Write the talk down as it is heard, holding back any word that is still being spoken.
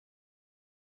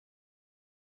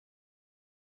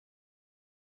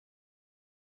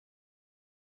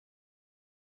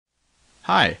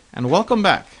Hi, and welcome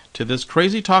back to this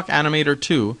CrazyTalk Animator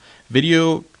 2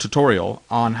 video tutorial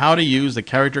on how to use the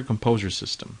character composer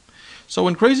system. So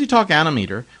in CrazyTalk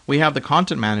Animator, we have the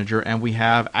content manager and we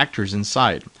have actors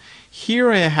inside. Here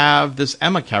I have this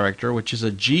Emma character, which is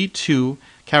a G2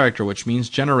 character, which means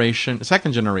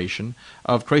second generation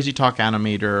of CrazyTalk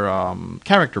Animator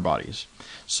character bodies.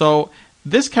 So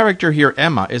this character here,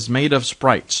 Emma, is made of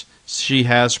sprites. She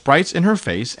has sprites in her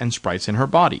face and sprites in her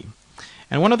body.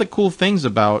 And one of the cool things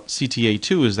about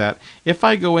CTA2 is that if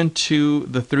I go into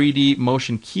the 3D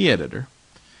motion key editor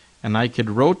and I could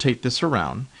rotate this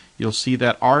around, you'll see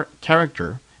that our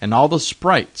character and all the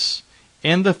sprites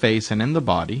in the face and in the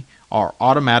body are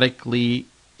automatically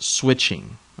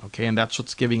switching. Okay, and that's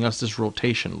what's giving us this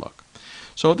rotation look.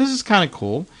 So this is kind of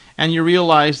cool, and you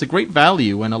realize the great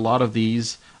value in a lot of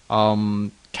these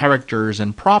characters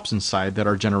and props inside that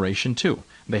are Generation 2.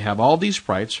 They have all these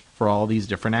sprites for all these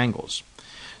different angles.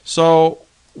 So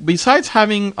besides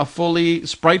having a fully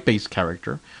sprite-based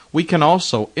character, we can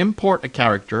also import a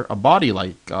character, a body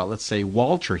like, let's say,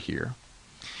 Walter here,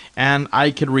 and I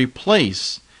could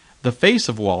replace the face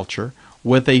of Walter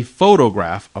with a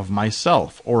photograph of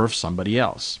myself or of somebody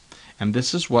else. And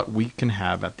this is what we can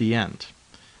have at the end.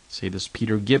 Say this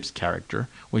Peter Gibbs character,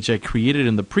 which I created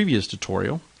in the previous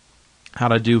tutorial, how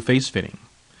to do face fitting.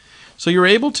 So you're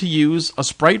able to use a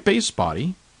sprite-based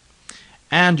body,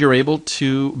 and you're able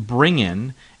to bring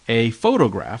in a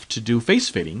photograph to do face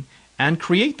fitting and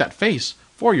create that face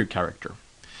for your character.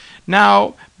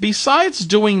 Now, besides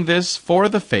doing this for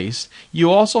the face, you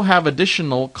also have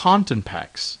additional content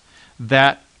packs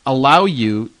that allow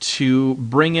you to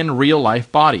bring in real-life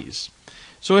bodies.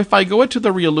 So if I go into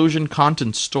the Reallusion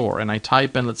content store and I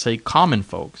type in, let's say, Common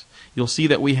Folks, you'll see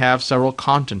that we have several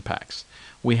content packs.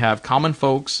 We have Common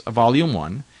Folks Volume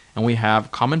 1, and we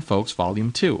have Common Folks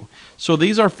Volume 2. So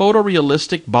these are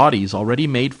photorealistic bodies already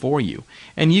made for you.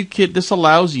 And this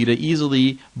allows you to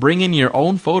easily bring in your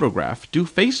own photograph, do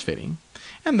face fitting,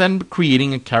 and then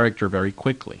creating a character very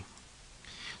quickly.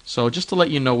 So just to let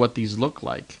you know what these look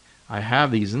like, I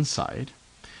have these inside.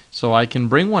 So I can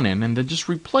bring one in and then just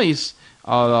replace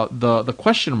the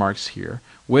question marks here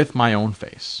with my own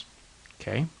face.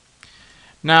 Okay.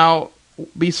 Now,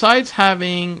 besides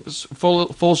having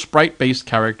full sprite-based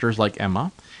characters like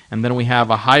Emma, and then we have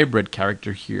a hybrid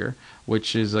character here,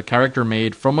 which is a character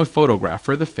made from a photograph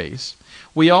for the face,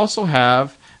 we also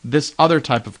have this other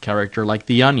type of character like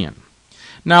the Onion.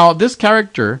 Now, this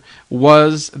character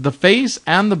was the face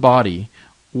and the body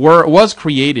was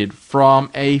created from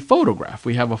a photograph.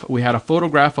 We had a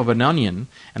photograph of an onion,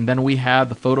 and then we had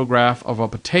the photograph of a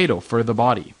potato for the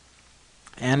body.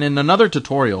 And in another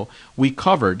tutorial, we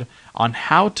covered on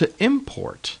how to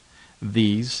import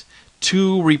these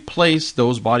to replace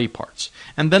those body parts.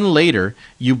 And then later,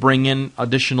 you bring in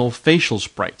additional facial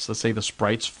sprites, let's say the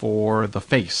sprites for the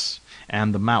face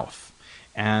and the mouth.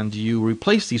 And you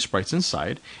replace these sprites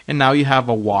inside, and now you have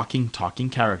a walking, talking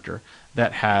character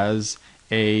that has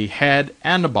a head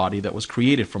and a body that was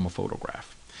created from a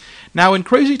photograph. Now in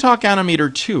CrazyTalk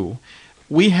Animator 2,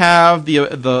 we have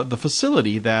the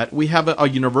facility that we have a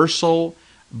universal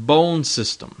bone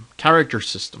system, character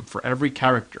system for every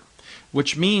character,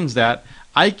 which means that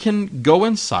I can go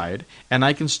inside and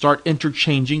I can start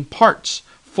interchanging parts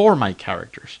for my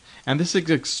characters. And this is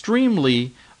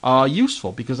extremely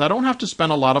useful because I don't have to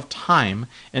spend a lot of time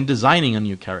in designing a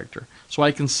new character. So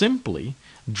I can simply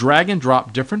drag and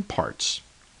drop different parts,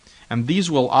 and these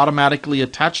will automatically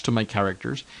attach to my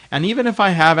characters, and even if I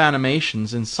have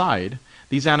animations inside,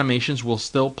 these animations will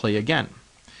still play again.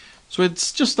 So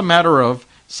it's just a matter of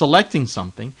selecting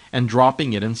something and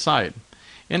dropping it inside.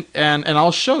 And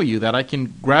I'll show you that I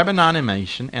can grab an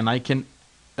animation and I can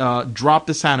drop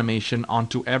this animation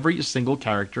onto every single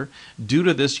character due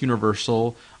to this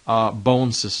universal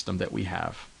bone system that we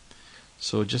have.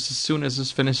 So just as soon as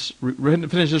this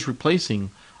finishes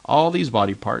replacing all these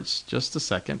body parts, just a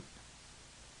second.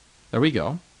 There we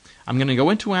go. I'm going to go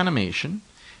into animation.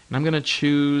 And I'm going to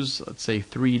choose, let's say,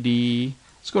 3D.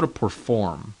 Let's go to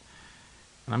Perform.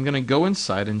 And I'm going to go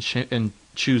inside and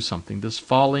choose something. This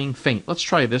Falling Faint. Let's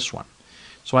try this one.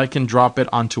 So I can drop it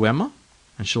onto Emma,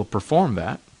 and she'll perform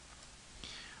that.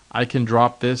 I can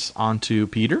drop this onto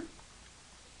Peter,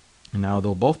 and now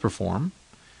they'll both perform.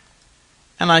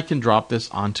 And I can drop this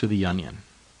onto the Onion.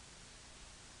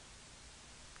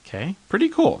 Okay, pretty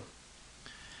cool.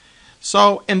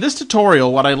 So in this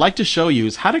tutorial, what I'd like to show you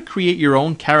is how to create your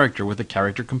own character with a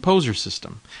character composer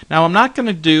system. Now I'm not going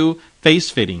to do face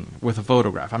fitting with a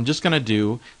photograph. I'm just going to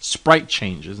do sprite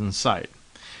changes inside.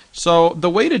 So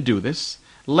the way to do this,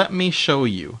 let me show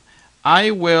you. I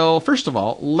will, first of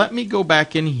all, let me go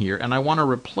back in here and I want to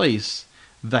replace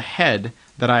the head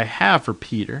that I have for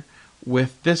Peter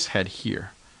with this head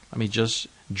here. Let me just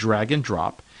drag and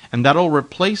drop, and that'll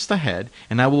replace the head,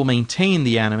 and I will maintain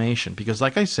the animation because,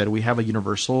 like I said, we have a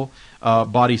universal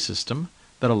body system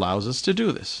that allows us to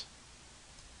do this.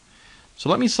 So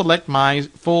let me select my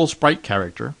full sprite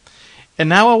character, and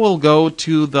now I will go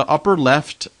to the upper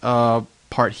left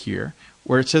part here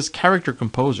where it says Character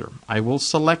Composer. I will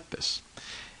select this.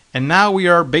 And now we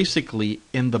are basically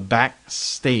in the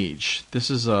backstage. This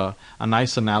is a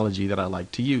nice analogy that I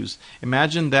like to use.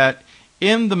 Imagine that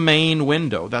in the main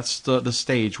window, that's the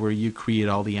stage where you create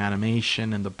all the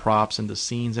animation and the props and the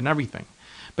scenes and everything.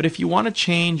 But if you want to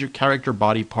change your character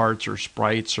body parts or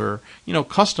sprites or,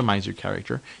 customize your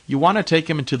character, you want to take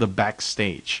him into the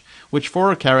backstage, which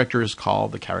for a character is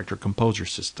called the Character Composer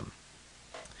system.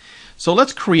 So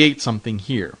let's create something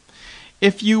here.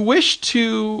 If you wish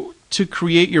to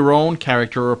create your own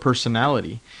character or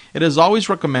personality, it is always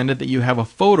recommended that you have a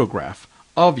photograph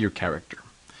of your character.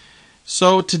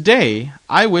 So today,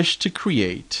 I wish to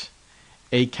create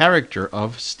a character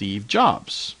of Steve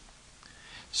Jobs.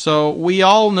 So we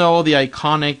all know the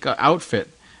iconic outfit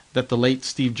that the late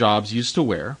Steve Jobs used to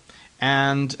wear,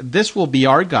 and this will be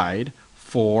our guide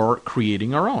for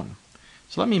creating our own.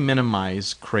 So let me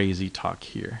minimize CrazyTalk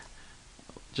here,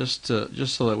 just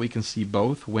so that we can see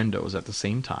both windows at the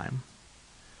same time.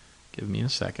 Give me a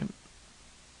second.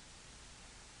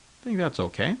 I think that's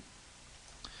okay.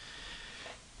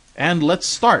 And let's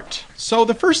start. So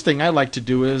the first thing I like to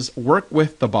do is work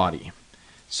with the body.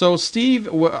 So Steve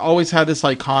always had this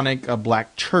iconic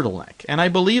black turtleneck, and I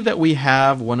believe that we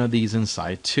have one of these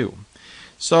inside too.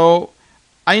 So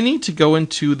I need to go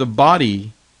into the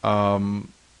body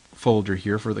folder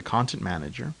here for the content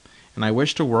manager, and I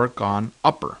wish to work on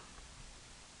upper.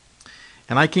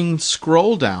 And I can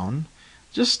scroll down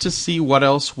just to see what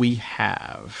else we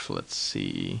have. Let's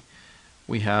see.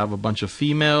 We have a bunch of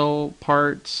female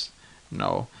parts.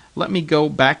 No. Let me go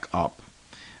back up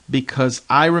because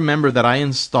I remember that I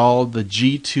installed the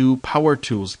G2 Power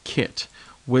Tools kit,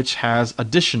 which has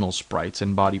additional sprites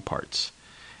and body parts.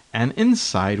 And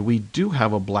inside we do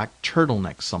have a black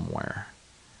turtleneck somewhere.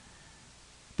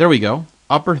 There we go.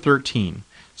 Upper 13.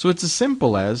 So it's as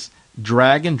simple as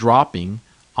drag and dropping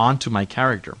onto my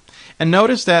character. And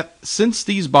notice that since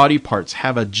these body parts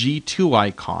have a G2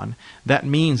 icon, that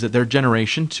means that they're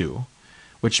generation 2,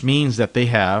 which means that they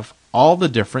have all the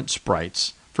different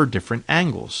sprites for different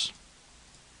angles.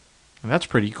 And that's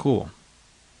pretty cool.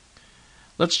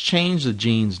 Let's change the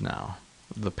jeans now,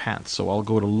 the pants. So I'll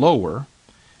go to lower,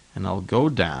 and I'll go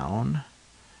down,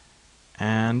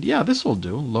 and yeah, this will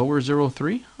do. Lower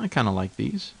 03. I kind of like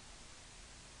these.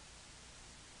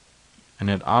 And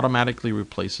it automatically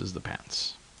replaces the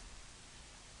pants.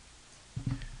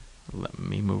 Let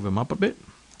me move them up a bit.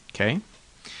 Okay.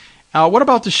 What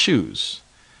about the shoes?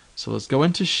 So let's go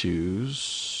into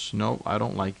shoes. No, I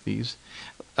don't like these.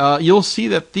 You'll see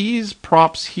that these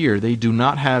props here, they do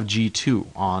not have G2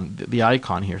 on the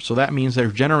icon here. So that means they're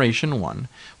generation 1,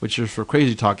 which is for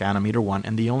CrazyTalk Animator 1,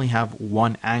 and they only have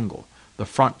one angle, the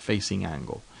front-facing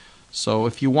angle. So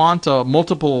if you want a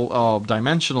multiple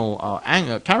dimensional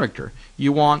character,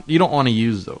 you don't want to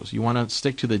use those. You want to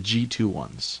stick to the G2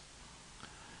 ones.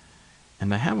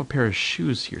 And I have a pair of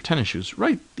shoes here, tennis shoes.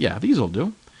 Right, yeah, these will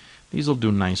do. These will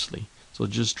do nicely. So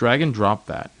just drag and drop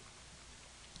that.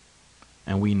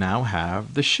 And we now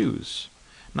have the shoes.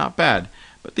 Not bad.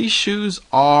 But these shoes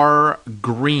are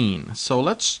green. So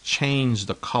let's change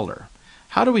the color.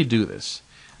 How do we do this?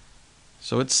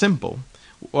 So it's simple.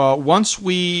 Once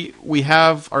we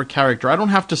have our character, I don't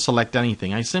have to select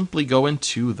anything. I simply go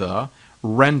into the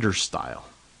render style.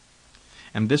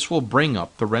 And this will bring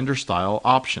up the render style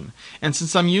option. And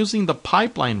since I'm using the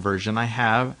pipeline version, I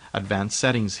have advanced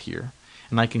settings here.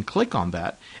 And I can click on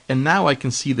that, and now I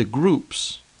can see the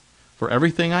groups for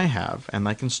everything I have, and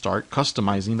I can start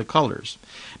customizing the colors.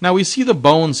 Now we see the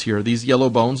bones here, these yellow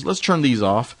bones. Let's turn these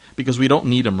off because we don't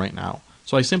need them right now.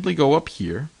 So I simply go up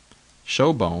here,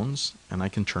 show bones, and I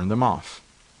can turn them off.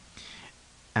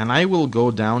 And I will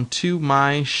go down to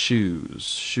my shoes.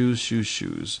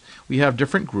 Shoes. We have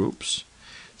different groups.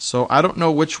 So I don't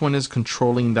know which one is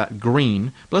controlling that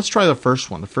green. But let's try the first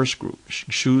one, the first group,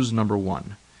 shoes number 1.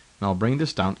 And I'll bring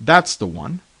this down. That's the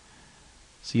one.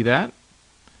 See that?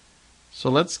 So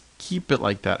let's keep it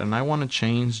like that. And I want to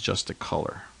change just the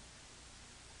color.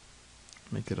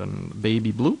 Make it a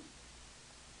baby blue.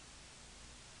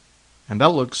 And that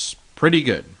looks pretty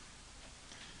good.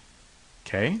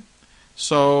 Okay.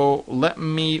 So let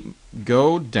me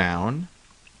go down.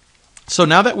 So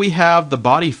now that we have the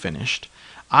body finished,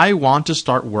 I want to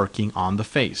start working on the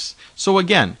face. So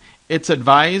again, it's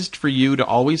advised for you to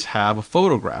always have a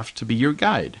photograph to be your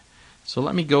guide. So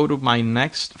let me go to my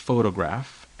next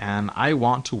photograph, and I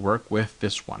want to work with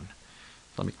this one.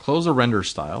 Let me close the render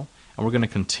style, and we're going to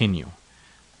continue.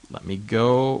 Let me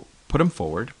go put him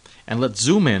forward, and let's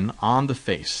zoom in on the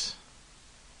face.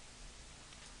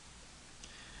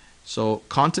 So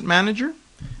Content Manager,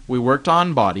 we worked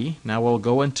on body. Now we'll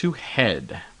go into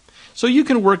head. So you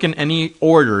can work in any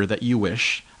order that you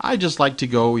wish. I just like to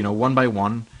go, one by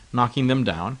one, knocking them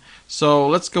down. So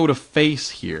let's go to face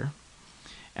here.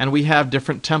 And we have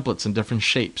different templates and different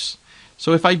shapes.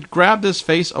 So if I grab this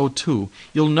face 02,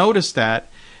 you'll notice that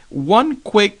one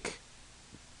quick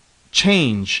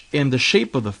change in the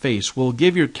shape of the face will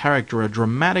give your character a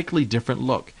dramatically different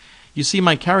look. You see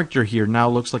my character here now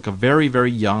looks like a very,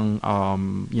 very young,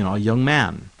 a young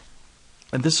man.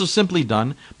 And this was simply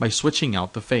done by switching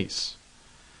out the face.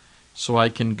 So I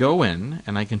can go in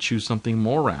and I can choose something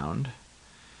more round.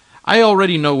 I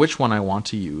already know which one I want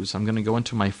to use. I'm going to go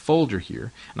into my folder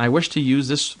here, and I wish to use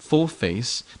this full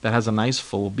face that has a nice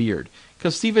full beard.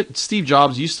 Because Steve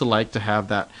Jobs used to like to have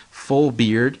that full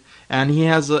beard, and he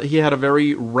had a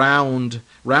very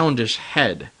roundish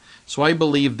head. So I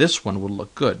believe this one would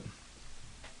look good.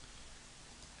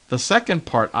 The second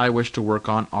part I wish to work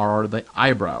on are the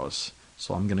eyebrows.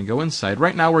 So I'm going to go inside.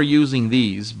 Right now we're using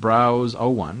these, Brows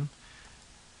 01,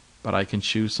 but I can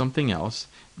choose something else.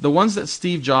 The ones that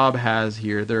Steve Jobs has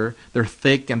here, they're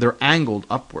thick and they're angled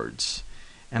upwards.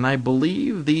 And I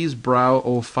believe these Brow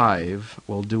 05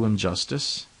 will do him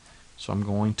justice. So I'm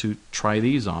going to try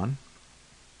these on.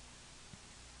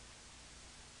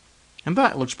 And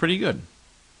that looks pretty good.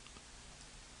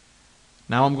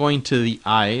 Now I'm going to the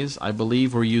eyes. I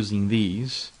believe we're using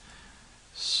these.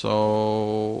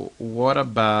 So what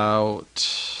about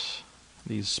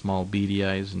these small beady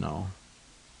eyes? No.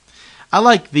 I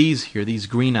like these here, these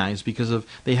green eyes, because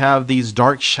they have these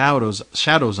dark shadows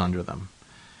under them.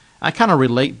 I kind of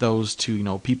relate those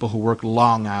to people who work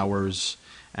long hours,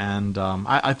 and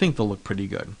I think they'll look pretty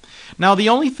good. Now the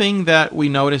only thing that we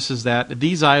notice is that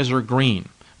these eyes are green,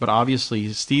 but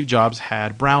obviously Steve Jobs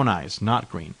had brown eyes, not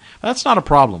green. That's not a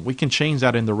problem. We can change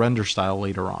that in the render style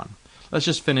later on. Let's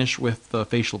just finish with the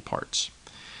facial parts.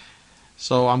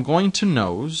 So I'm going to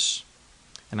nose,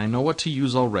 and I know what to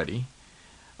use already.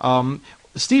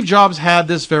 Steve Jobs had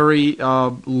this very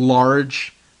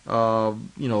large,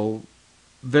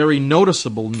 very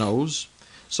noticeable nose.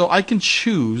 So I can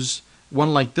choose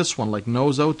one like this one, like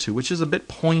nose 02, which is a bit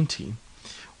pointy.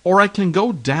 Or I can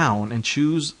go down and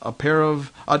choose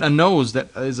a nose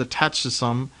that is attached to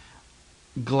some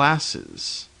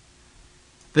glasses.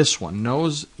 This one,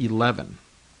 nose 11.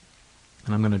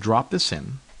 And I'm going to drop this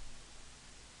in.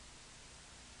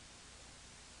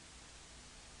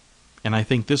 And I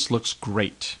think this looks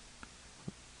great.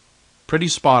 Pretty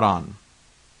spot on.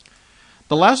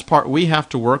 The last part we have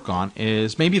to work on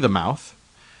is maybe the mouth.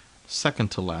 Second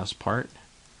to last part.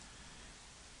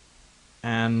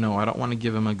 And no, I don't want to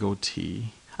give him a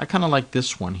goatee. I kind of like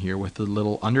this one here with the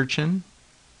little underchin.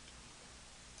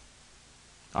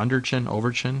 Underchin,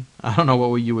 overchin. I don't know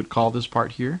what you would call this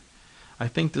part here. I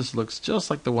think this looks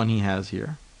just like the one he has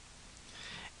here.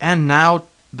 And now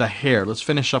the hair. Let's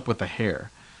finish up with the hair.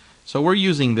 So we're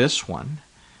using this one.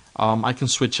 I can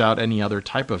switch out any other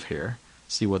type of hair.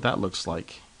 See what that looks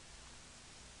like.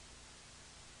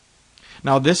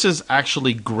 Now this is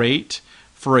actually great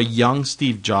for a young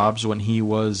Steve Jobs when he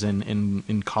was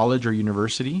in college or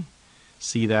university.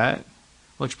 See that?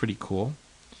 Looks pretty cool.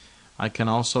 I can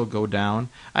also go down.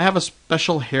 I have a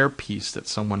special hair piece that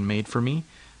someone made for me.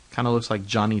 Kind of looks like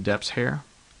Johnny Depp's hair.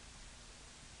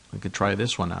 We could try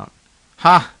this one out.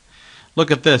 Ha! Look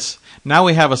at this. Now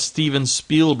we have a Steven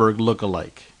Spielberg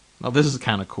look-alike. Now this is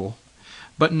kind of cool.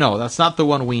 But no, that's not the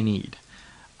one we need.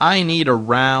 I need a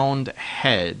round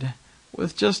head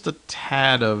with just a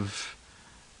tad of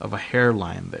a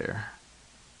hairline there.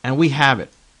 And we have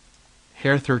it.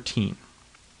 Hair 13.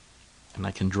 And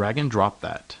I can drag and drop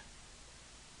that.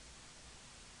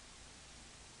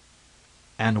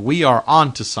 And we are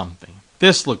on to something.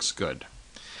 This looks good.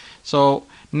 So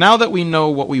now that we know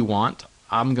what we want,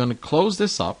 I'm going to close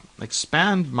this up,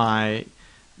 expand my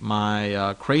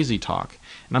CrazyTalk,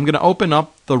 and I'm going to open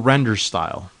up the render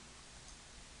style.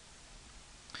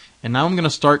 And now I'm going to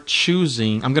start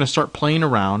choosing, I'm going to start playing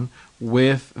around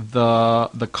with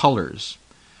the colors.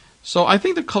 So I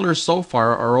think the colors so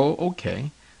far are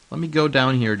okay. Let me go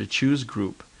down here to choose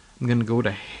group. I'm going to go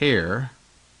to hair.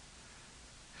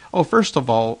 Oh, first of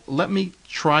all, let me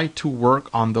try to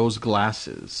work on those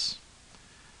glasses.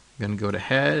 I'm going to go to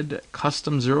head,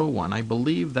 custom 01. I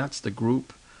believe that's the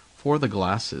group for the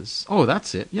glasses. Oh,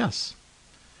 that's it, yes.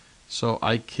 So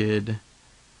I could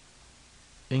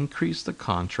increase the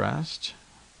contrast,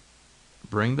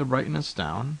 bring the brightness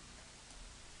down.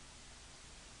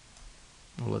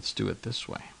 Well, let's do it this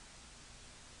way.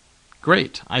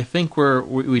 Great. I think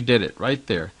we did it right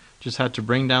there. Just had to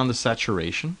bring down the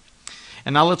saturation.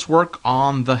 And now let's work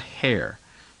on the hair.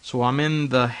 So I'm in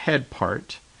the head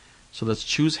part. So let's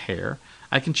choose hair.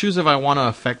 I can choose if I want to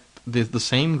affect the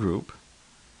same group.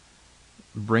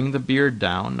 Bring the beard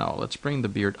down. No, let's bring the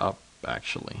beard up,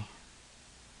 actually. I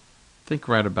think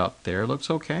right about there looks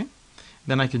okay.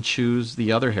 Then I can choose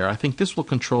the other hair. I think this will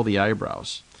control the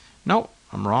eyebrows. No,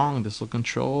 I'm wrong. This will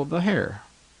control the hair.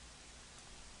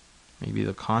 Maybe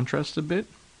the contrast a bit.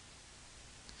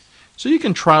 So you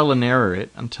can trial and error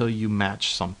it until you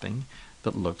match something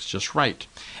that looks just right.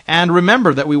 And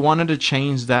remember that we wanted to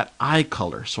change that eye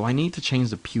color. So I need to change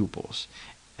the pupils.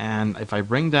 And if I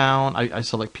bring down, I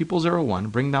select pupil 01,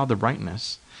 bring down the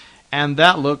brightness, and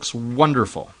that looks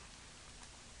wonderful.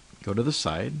 Go to the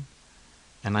side,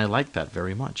 and I like that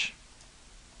very much.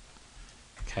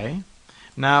 Okay.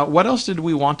 Now, what else did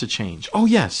we want to change? Oh,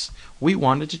 yes. We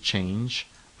wanted to change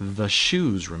the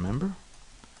shoes, remember?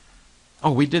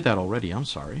 Oh, we did that already. I'm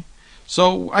sorry.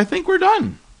 So I think we're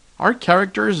done. Our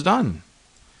character is done.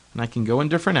 And I can go in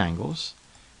different angles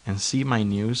and see my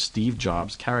new Steve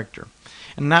Jobs character.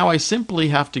 And now I simply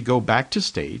have to go back to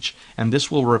stage, and this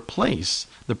will replace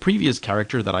the previous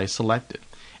character that I selected.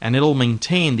 And it'll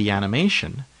maintain the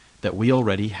animation that we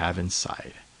already have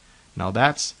inside. Now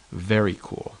that's very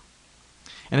cool.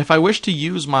 And if I wish to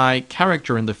use my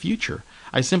character in the future,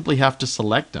 I simply have to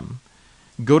select him,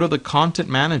 go to the Content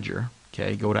Manager,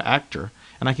 okay, go to Actor,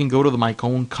 and I can go to my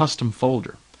own custom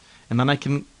folder. And then I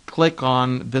can click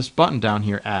on this button down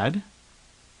here, Add,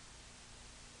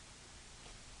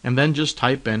 and then just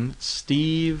type in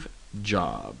Steve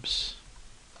Jobs.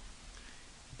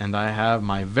 And I have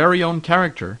my very own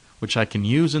character, which I can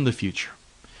use in the future.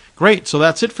 Great, so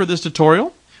that's it for this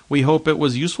tutorial. We hope it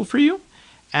was useful for you,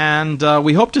 and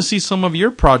we hope to see some of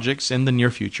your projects in the near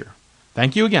future.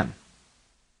 Thank you again.